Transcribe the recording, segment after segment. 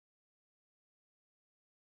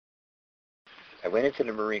I went into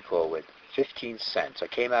the Marine Corps with 15 cents. I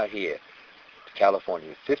came out here to California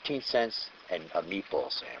with 15 cents and a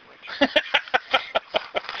meatball sandwich.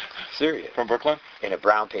 Serious. From Brooklyn? In a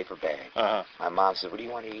brown paper bag. Uh-huh. My mom said, what do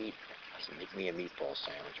you want to eat? I said, make me a meatball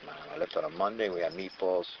sandwich, Mom. I left on a Monday. We had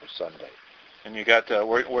meatballs for Sunday. And you got,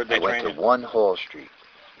 where'd they train you? I went to 1 Hall Street.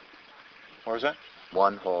 Where's that?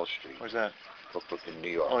 1 Hall Street. Where's that? In New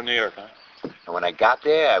York. Oh, New York, huh? And when I got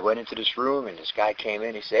there, I went into this room, and this guy came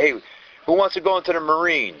in. He said, hey, who wants to go into the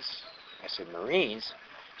Marines? I said, Marines?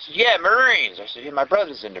 He said, yeah, Marines. I said, yeah, my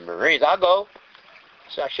brother's in the Marines. I'll go.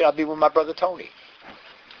 I said, shit, I'll be with my brother Tony.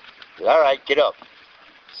 He said, all right, get up.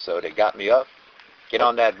 So they got me up. Get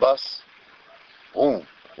on that bus. Boom.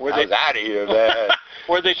 I was out of here, man.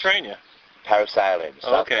 Where'd they train you? Paris Island,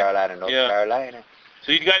 South Carolina, North Carolina.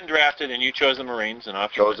 So you'd gotten drafted, and you chose the Marines, and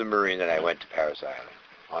off chose the Marines, and I went to Paris Island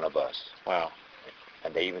on a bus. Wow.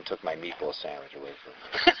 And they even took my meatball sandwich away from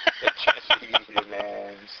me. They just eat it,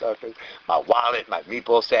 man. Suckers. My wallet, my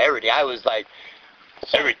meatball sandwich, everything. I was like,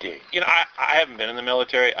 everything. You know, I haven't been in the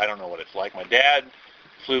military. I don't know what it's like. My dad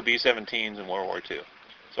flew B-17s in World War II.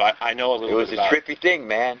 So I know a little bit about it. It was a trippy thing,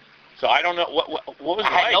 man. So I don't know, what was it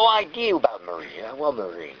like? I had no idea about Marines. Well,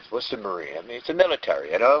 Marines. What's the Marine? I mean, it's the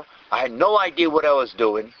military, you know? I had no idea what I was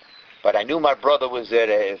doing, but I knew my brother was there.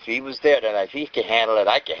 If he was there, then if he could handle it,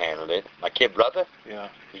 I could handle it. My kid brother? Yeah.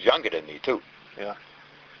 He's younger than me, too. Yeah.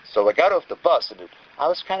 So I got off the bus, and I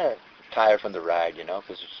was kind of tired from the ride, you know,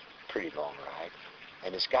 because it was a pretty long ride.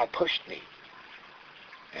 And this guy pushed me,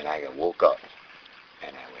 and I woke up.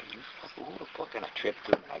 And I went, who the fuck? And I tripped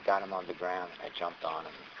him, and I got him on the ground, and I jumped on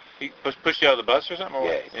him. He pushed you out of the bus or something?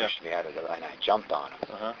 Yeah, he pushed me out of the bus, and I jumped on him.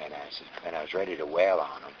 Uh-huh. And I was ready to wail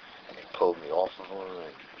on him, and they pulled me off of him,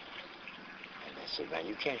 and they said, man,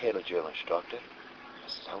 you can't hit a drill instructor. I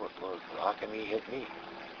said, how come he hit me? He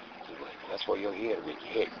said, well, that's why you're here, to get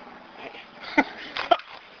hit.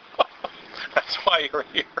 That's why you're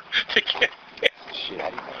here, to get hit. Shit, I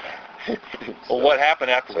didn't know that. Well, what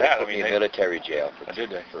happened after that? They put me in military jail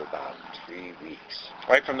for about 3 weeks.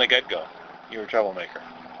 Right from the get-go, you were a troublemaker.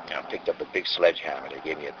 I picked up a big sledgehammer. They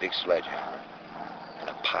gave me a big sledgehammer and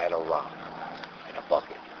a pile of rock and a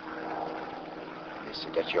bucket. They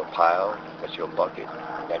said, that's your pile, that's your bucket,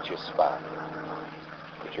 that's your spot.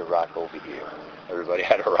 Put your rock over here. Everybody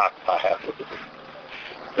had a rock pile.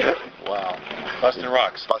 Wow. Busting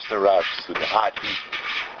rocks. Busting rocks with the hot heat.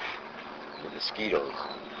 The mosquitoes.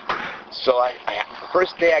 So the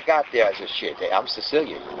first day I got there, I said, shit, I'm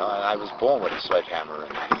Sicilian, you know, and I was born with a sledgehammer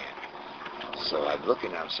in my hand. So I'm looking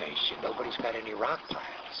and I'm saying, shit, nobody's got any rock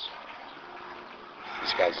piles.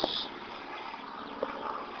 This guy's,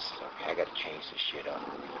 I said, okay, I got to change this shit up.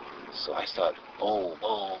 So I start, boom,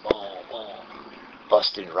 boom, boom, boom,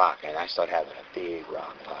 busting rock, and I start having a big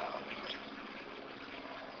rock pile.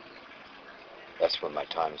 That's when my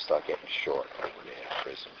time started getting short over there in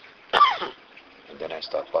prison. And then I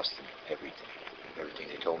start busting everything. Everything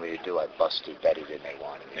they told me to do, I busted better than they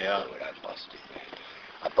wanted me to do it. I busted.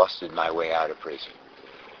 I busted my way out of prison.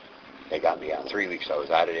 They got me out 3 weeks. I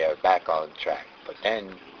was out of there, back on the track. But then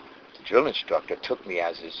the drill instructor took me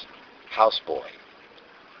as his houseboy.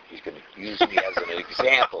 He's going to use me as an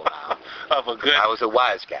example now. Of a good... I was a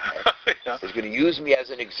wise guy. Yeah. He's going to use me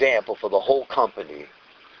as an example for the whole company.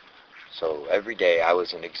 So every day I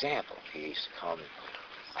was an example. He used to come.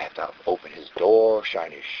 I have to open his door,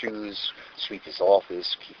 shine his shoes, sweep his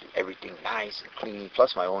office, keep everything nice and clean,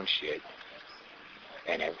 plus my own shit.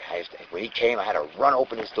 And when he came, I had to run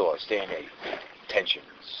open his door, stand there,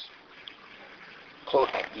 tensions. Close,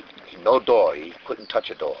 no door, he couldn't touch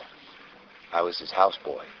a door. I was his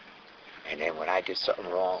houseboy. And then when I did something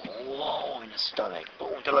wrong, whoa, in the stomach,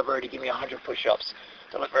 boom, Diliberti, give me 100 push-ups.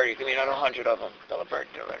 Diliberti, give me another 100 of them. Diliberti.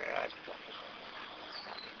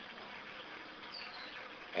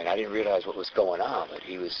 And I didn't realize what was going on, but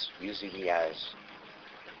he was using me as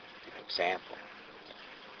an example.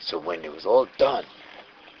 So when it was all done,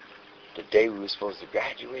 the day we were supposed to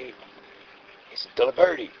graduate, he said,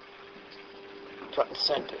 Diliberti, front and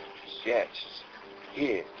center. Yes,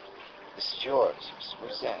 here, this is yours.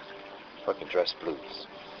 What's that? Fucking dress blues.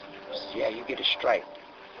 I said, yeah, you get a stripe.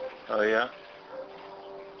 Oh, yeah?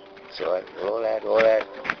 So all that,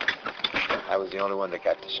 I was the only one that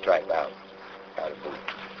got the stripe out of blue.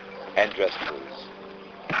 And dress blues.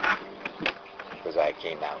 Because I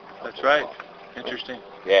came out. That's right. Interesting.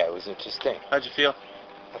 Yeah, it was interesting. How'd you feel?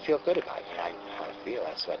 I feel good about it. I feel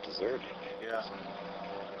that's what I deserved it. Yeah.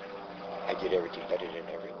 I did everything better than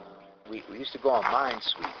everyone. We used to go on mine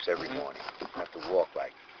sweeps every morning. I have to walk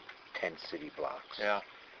like 10 city blocks. Yeah.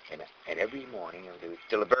 And every morning, there was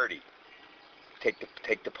Diliberti,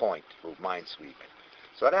 take the point, we'll mine sweep.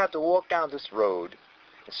 So I'd have to walk down this road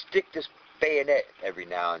and stick this bayonet every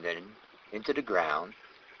now and then into the ground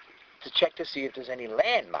to check to see if there's any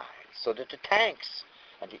landmines, so that the tanks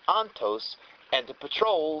and the Ontos and the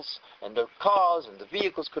patrols and the cars and the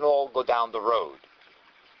vehicles could all go down the road.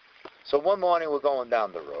 So one morning we're going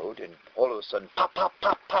down the road, and all of a sudden, pop, pop,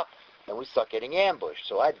 pop, pop, and we start getting ambushed.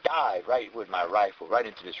 So I dive right with my rifle right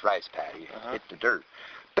into this rice paddy, hit the dirt.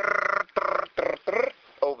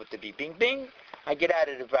 Over to the bing bing. I get out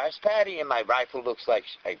of the rice paddy, and my rifle looks like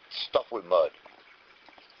stuffed with mud.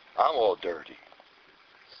 I'm all dirty,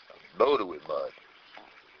 loaded with mud.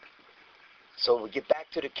 So we get back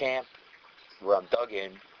to the camp where I'm dug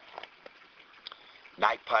in.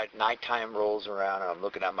 Nighttime rolls around, and I'm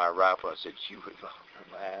looking at my rifle. I said,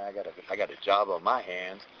 man, I got a job on my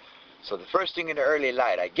hands. So the first thing in the early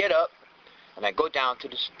light, I get up, and I go down to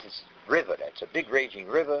this river. That's a big raging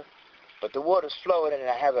river, but the water's flowing, and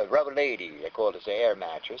I have a rubber lady, they call it an air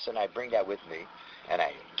mattress, and I bring that with me, and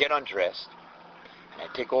I get undressed, and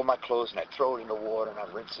I take all my clothes, and I throw it in the water, and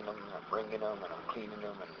I'm rinsing them, and I'm wringing them, and I'm cleaning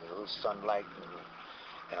them, and a little sunlight,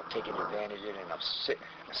 and I'm taking advantage of it, and I'm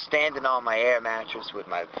standing on my air mattress with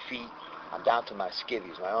my feet. I'm down to my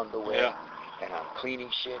skivvies, my underwear, and I'm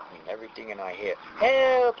cleaning shit and everything, and I hear,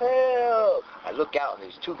 help, help! I look out, and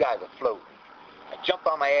there's two guys are floating. I jump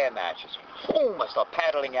on my air mattress. Boom! I start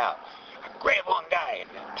paddling out. I grab one guy and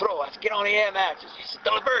throw. I said, get on the air mattress. He said,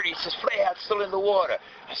 Diliberti. He says, Flayhat's still in the water.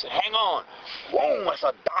 I said, hang on. Boom! I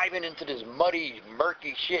start diving into this muddy,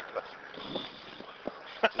 murky shit.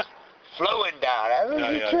 Flowing down.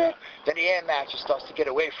 Then the air mattress starts to get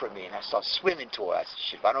away from me, and I start swimming toward it. I said,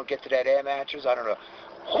 shit, if I don't get to that air mattress, I don't know.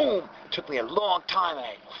 Boom! Took me a long time, and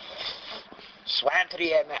I swam to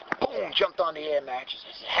the air mattress. Boom! Jumped on the air mattress.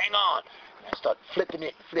 I said, hang on. And I start flipping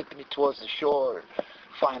it towards the shore, and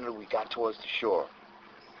finally we got towards the shore.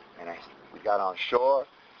 And we got on shore,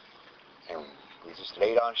 and we just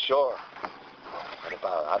laid on shore. And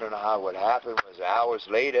about, I don't know what happened, was hours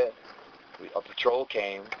later, a patrol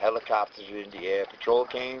came, helicopters were in the air, patrol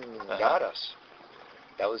came and got us.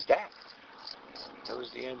 That was that. That was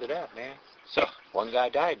the end of that, man. So, one guy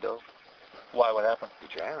died, though. Why? What happened? He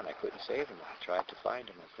drowned. I couldn't save him. I tried to find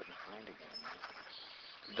him. I couldn't find him.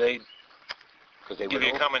 They give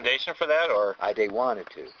you a commendation for that, or? They wanted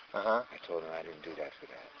to. Uh-huh. I told them I didn't do that for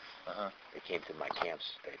that. Uh-huh. They came to my camp,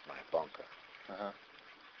 my bunker. Uh-huh.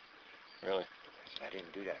 Really? I said, I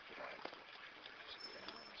didn't do that for that.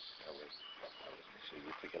 That was so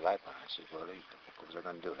you put your life on. I said, well, what was I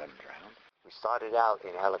going to do? Let him drown? We started out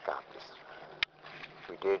in helicopters.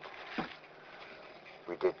 We did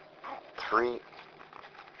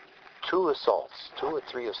two or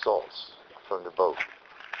three assaults from the boat,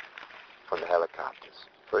 from the helicopters.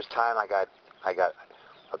 First time I got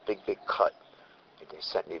a big cut, and they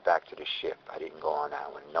sent me back to the ship. I didn't go on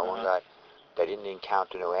that one. No one got. They didn't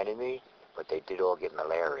encounter no enemy, but they did all get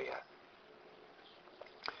malaria.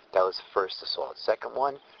 That was the first assault. Second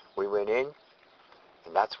one, we went in,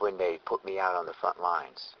 and that's when they put me out on the front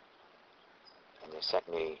lines. And they sent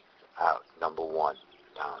me out, number one,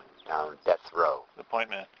 down death row. The point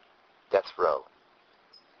man. Death row.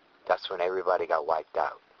 That's when everybody got wiped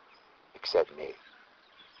out, except me.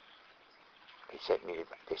 They sent me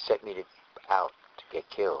out to get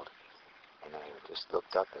killed. And I just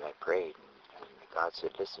looked up and I prayed. And God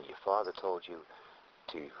said, listen, your father told you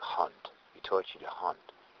to hunt. He taught you to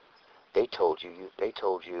hunt. They told you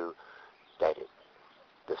that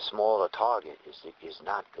the smaller target is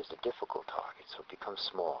the difficult target, so it becomes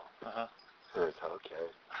small. Uh-huh.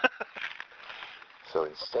 Okay. So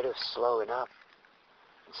instead of slowing up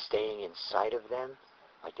and staying in sight of them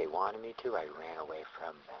like they wanted me to, I ran away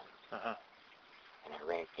from them. Uh-huh. And I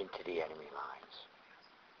ran into the enemy lines.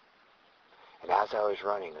 And as I was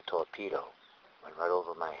running, a torpedo went right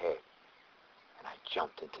over my head, and I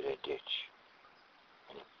jumped into the ditch,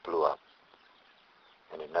 and it blew up.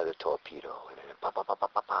 And another torpedo, and then pop, pop, pop,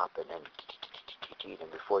 pop, pop, pop, and then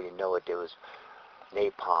and before you know it, there was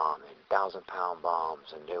napalm and 1,000-pound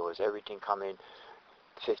bombs, and there was everything coming,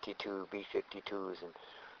 52 B-52s, and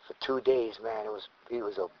for 2 days, man, it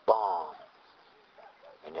was a bomb.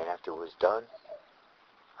 And then after it was done,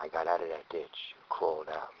 I got out of that ditch and crawled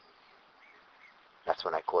out. That's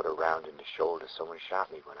when I caught a round in the shoulder. Someone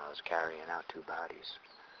shot me when I was carrying out 2 bodies.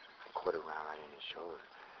 I caught a round right in the shoulder.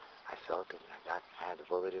 I felt it, and I had the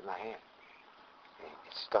bullet in my hand. And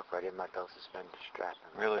it stuck right in my belt suspender strap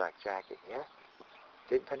in my black jacket. Yeah,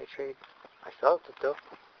 didn't penetrate. I felt it though.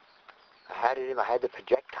 I had the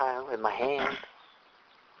projectile in my hand,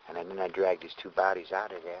 and then I dragged these 2 bodies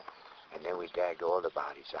out of there, and then we dragged all the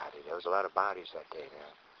bodies out of there. There was a lot of bodies that day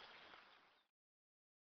there.